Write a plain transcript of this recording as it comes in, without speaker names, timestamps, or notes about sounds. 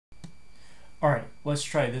Alright, let's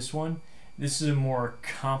try this one. This is a more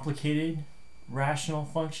complicated rational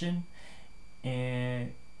function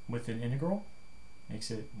and with an integral.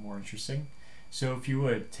 Makes it more interesting. So if you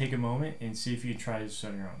would, take a moment and see if you can try this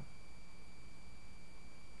on your own.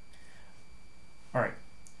 Alright,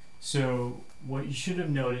 so what you should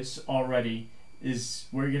have noticed already is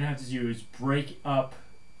what you're going to have to do is break up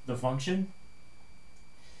the function.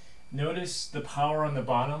 Notice the power on the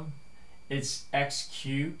bottom, it's x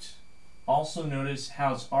cubed. Also notice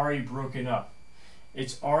how it's already broken up.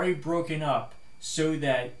 It's already broken up so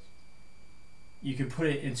that you can put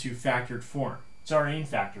it into factored form. It's already in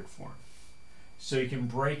factored form. So you can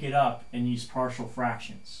break it up and use partial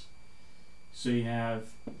fractions. So you have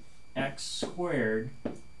x squared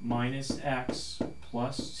minus x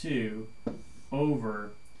plus 2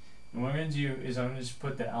 over, and what I'm going to do is I'm going to just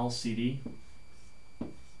put the LCD.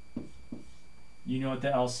 You know what the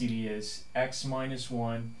LCD is. X minus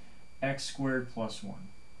 1, x squared plus 1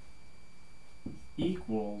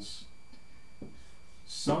 equals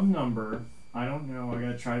some number, I don't know, I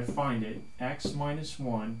gotta try to find it, x minus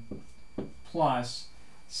 1 plus,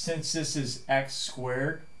 since this is x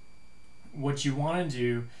squared, what you want to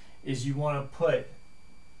do is you want to put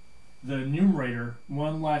the numerator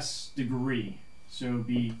one less degree. So it would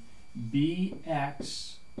be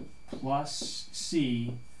bx plus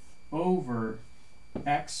c over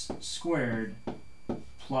x squared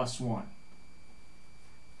plus 1.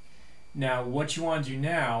 Now what you want to do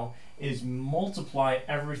now is multiply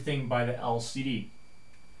everything by the LCD.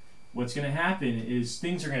 What's going to happen is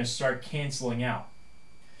things are going to start canceling out.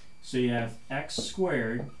 So you have x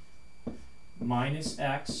squared minus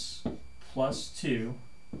x plus 2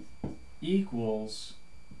 equals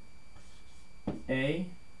a,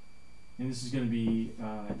 and this is going to be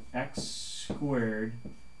x squared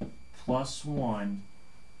plus 1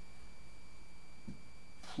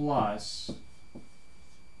 plus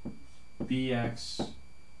bx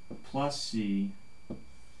plus c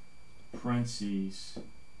parentheses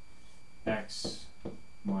x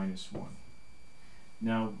minus 1.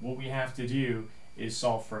 Now what we have to do is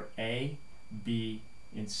solve for a, b,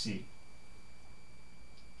 and c.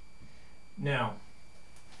 Now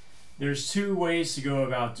there's two ways to go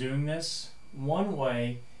about doing this. One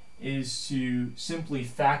way is to simply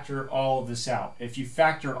factor all of this out. If you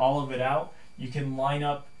factor all of it out, you can line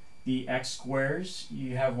up the x squares.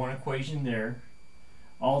 You have one equation there,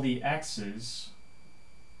 all the x's,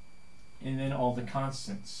 and then all the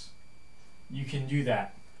constants. You can do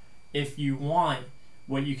that. If you want,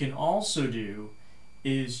 what you can also do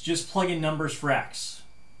is just plug in numbers for x.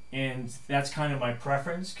 And that's kind of my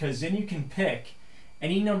preference, because then you can pick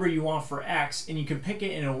any number you want for x, and you can pick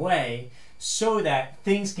it in a way so that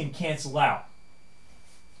things can cancel out.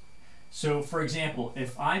 So for example,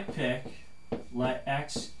 if I pick let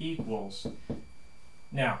x equals,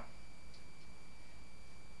 now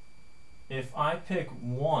if I pick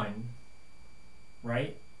 1,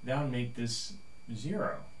 right, that would make this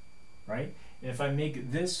 0, right? And if I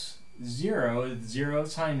make this 0, 0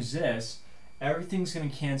 times this, everything's going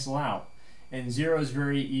to cancel out. And 0 is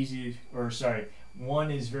very easy, or sorry,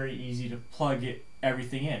 1 is very easy to plug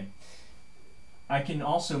everything in. I can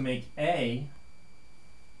also make a,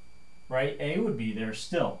 right? A would be there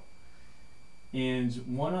still. And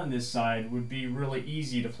 1 on this side would be really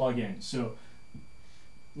easy to plug in. So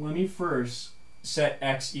let me first set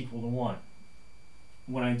x equal to 1.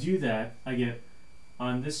 When I do that, I get,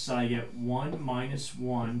 on this side, I get 1 minus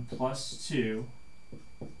 1 plus 2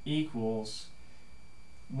 equals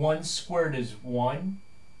 1 squared is 1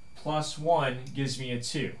 plus 1 gives me a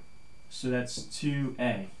 2. So that's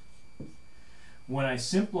 2a. When I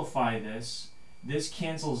simplify this, this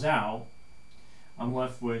cancels out. I'm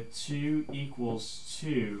left with 2 equals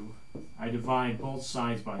 2. I divide both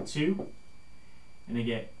sides by 2, and I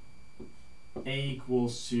get a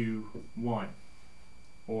equals to 1,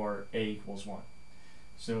 or a equals 1.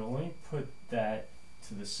 So let me put that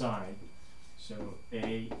to the side. So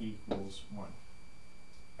a equals 1.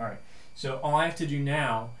 Alright, so all I have to do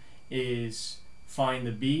now is find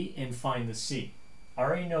the b and find the c. I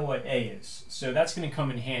already know what a is, so that's going to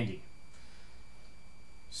come in handy.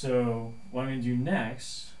 So what I'm going to do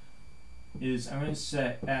next is I'm going to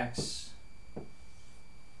set x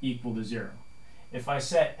equal to 0. If I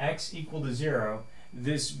set x equal to 0,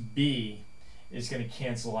 this b is going to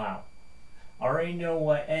cancel out. I already know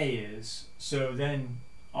what a is, so then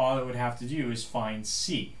all I would have to do is find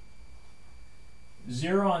c.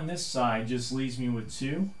 0 on this side just leaves me with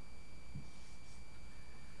 2.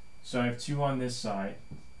 So I have 2 on this side.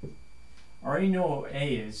 I already know what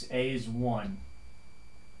a is. A is 1.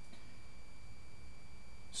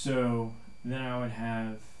 So then I would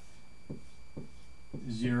have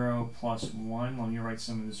 0 plus 1. Let me write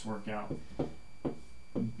some of this work out.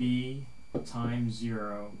 B times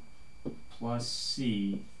 0 plus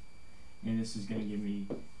C, and this is going to give me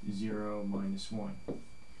 0 minus 1.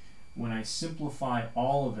 When I simplify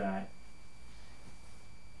all of that,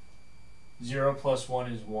 0 plus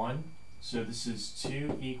 1 is 1, so this is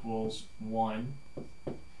 2 equals 1.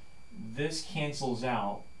 This cancels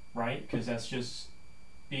out, right? Because that's just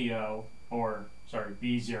BO, or sorry,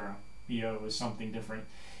 B0. BO is something different.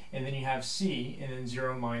 And then you have C, and then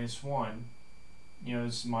 0 minus 1, you know,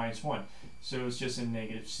 this is minus 1. So it's just a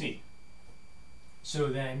negative C. So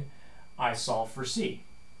then I solve for C.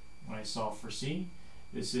 When I solve for C,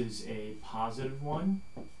 this is a positive 1,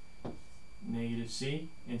 negative C,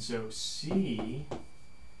 and so C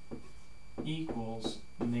equals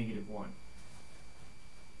negative 1.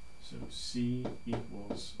 So C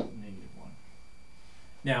equals negative 1.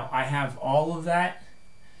 Now I have all of that.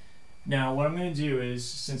 Now what I'm going to do is,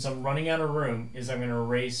 since I'm running out of room, is I'm going to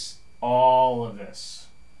erase all of this.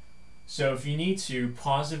 So if you need to,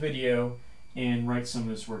 pause the video and write some of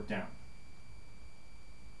this work down.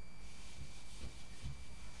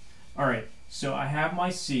 Alright, so I have my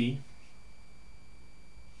C.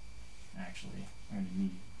 Actually, I'm going to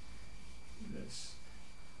need this.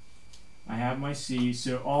 I have my C,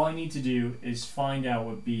 so all I need to do is find out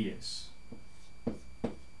what B is.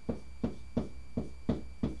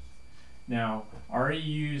 Now, I already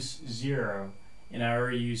used 0, and I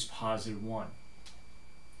already used positive 1.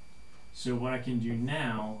 So what I can do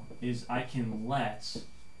now is I can let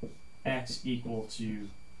x equal to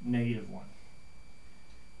negative 1.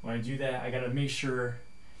 When I do that, I got to make sure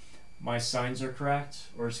my signs are correct,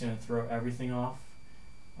 or it's going to throw everything off.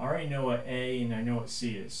 I already know what A and I know what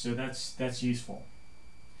C is, so that's useful.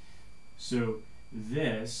 So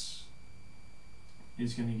this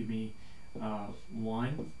is going to give me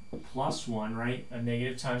 1 plus 1, right? A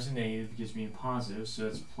negative times a negative gives me a positive, so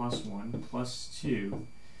that's plus 1 plus 2.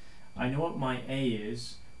 I know what my A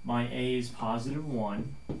is. My A is positive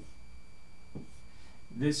 1.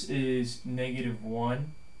 This is negative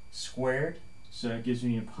 1 squared, so that gives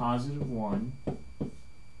me a positive 1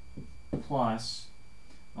 plus,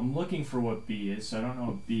 I'm looking for what B is, so I don't know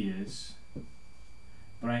what B is,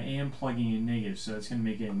 but I am plugging in negative, so it's going to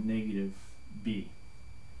make it a negative B,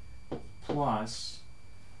 plus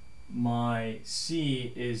my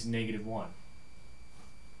C is negative 1.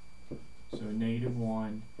 So negative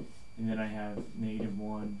 1, and then I have negative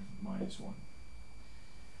 1 minus 1.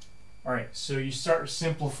 Alright, so you start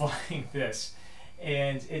simplifying this,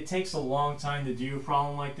 and it takes a long time to do a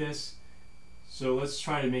problem like this, so let's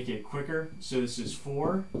try to make it quicker. So this is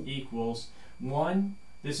 4 equals 1,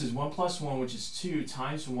 this is 1 plus 1, which is 2,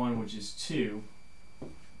 times 1, which is 2,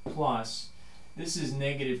 plus, this is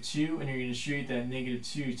negative 2, and you're going to distribute that negative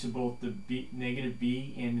 2 to both the negative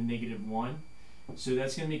B and the negative 1. So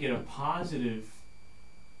that's going to make it a positive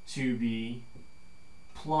 2B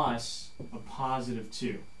plus a positive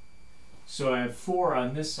 2. So I have 4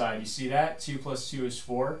 on this side. You see that? 2 plus 2 is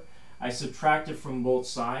 4. I subtract it from both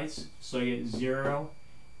sides, so I get 0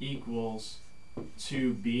 equals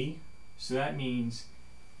 2B. So that means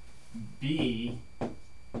B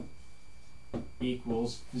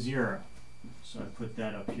equals 0. So I put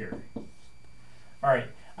that up here. Alright,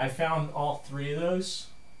 I found all 3 of those.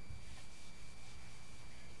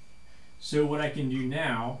 So what I can do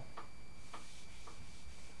now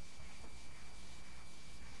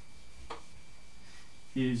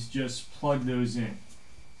is just plug those in.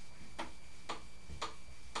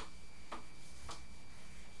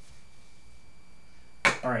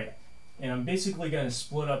 Alright, and I'm basically going to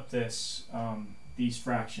split up this these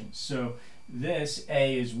fractions. So this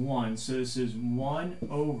A is 1, so this is 1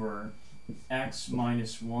 over x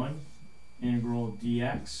minus 1 integral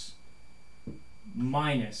dx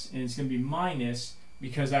minus, and it's going to be minus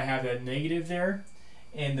because I have that negative there,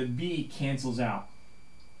 and the B cancels out.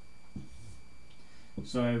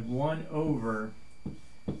 So I have 1 over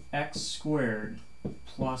x squared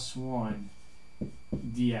plus 1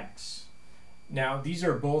 dx. Now these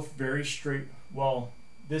are both very straight, well,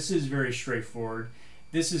 this is very straightforward.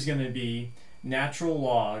 This is going to be natural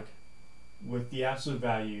log with the absolute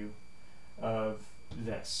value of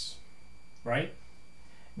this, right?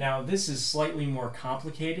 Now this is slightly more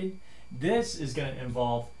complicated. This is going to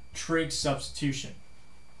involve trig substitution.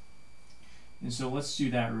 And so let's do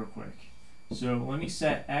that real quick. So let me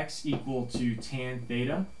set x equal to tan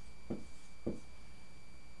theta. And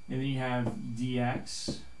then you have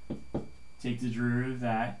dx. Take the derivative of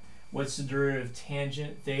that. What's the derivative of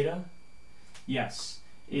tangent theta? Yes,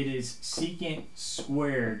 it is secant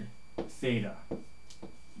squared theta,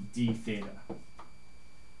 d theta.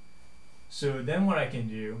 So then what I can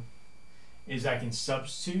do is I can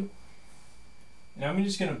substitute, and I'm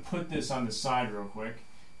just going to put this on the side real quick.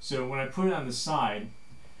 So when I put it on the side,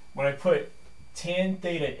 when I put tan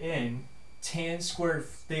theta in, tan squared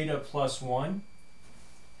theta plus 1,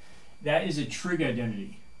 that is a trig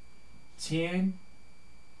identity. Tan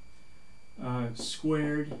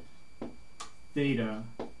squared theta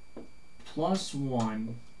plus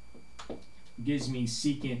 1 gives me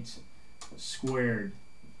secant squared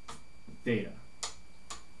theta.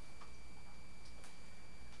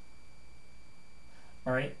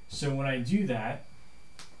 Alright, so when I do that,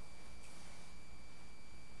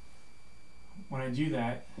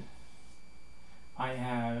 I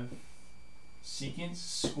have secant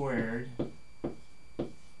squared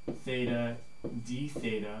theta d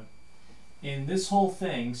theta. And this whole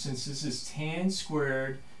thing, since this is tan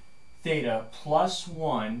squared theta plus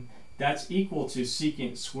 1, that's equal to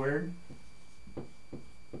secant squared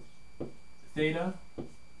theta.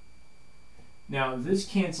 Now this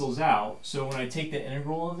cancels out, so when I take the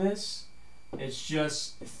integral of this, it's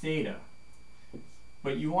just theta.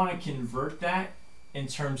 But you want to convert that in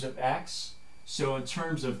terms of x. So in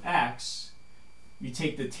terms of x, you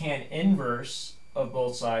take the tan inverse of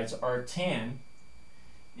both sides, arctan,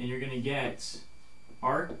 and you're going to get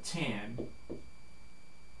arctan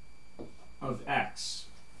of x.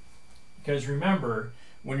 Because remember,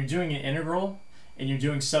 when you're doing an integral and you're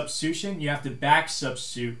doing substitution, you have to back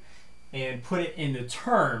substitute and put it in the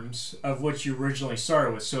terms of what you originally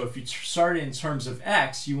started with. So if you started in terms of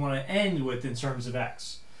x, you want to end with in terms of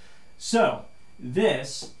x. So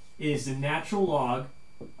this is the natural log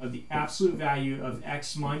of the absolute value of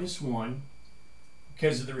x minus 1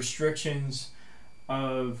 because of the restrictions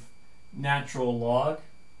of natural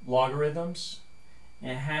logarithms.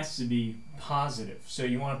 And it has to be positive. So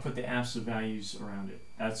you want to put the absolute values around it.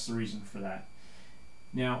 That's the reason for that.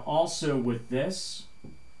 Now also with this,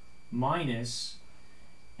 minus,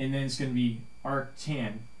 and then it's going to be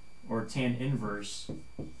arctan, or tan inverse,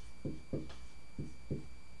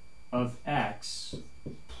 of x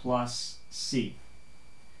plus c,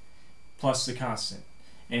 plus the constant.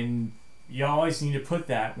 And you always need to put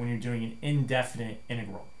that when you're doing an indefinite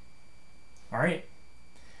integral. Alright?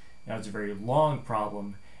 Now it's a very long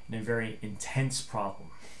problem and a very intense problem.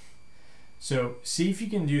 So see if you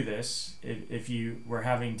can do this. If you were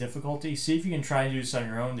having difficulty, see if you can try to do this on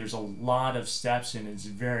your own. There's a lot of steps and it's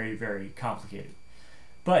very, very complicated.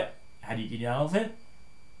 But how do you get out of it?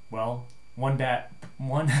 Well, one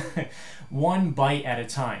bite at a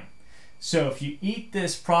time. So if you eat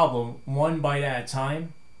this problem one bite at a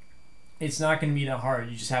time, it's not going to be that hard.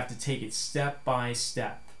 You just have to take it step by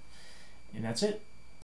step. And that's it.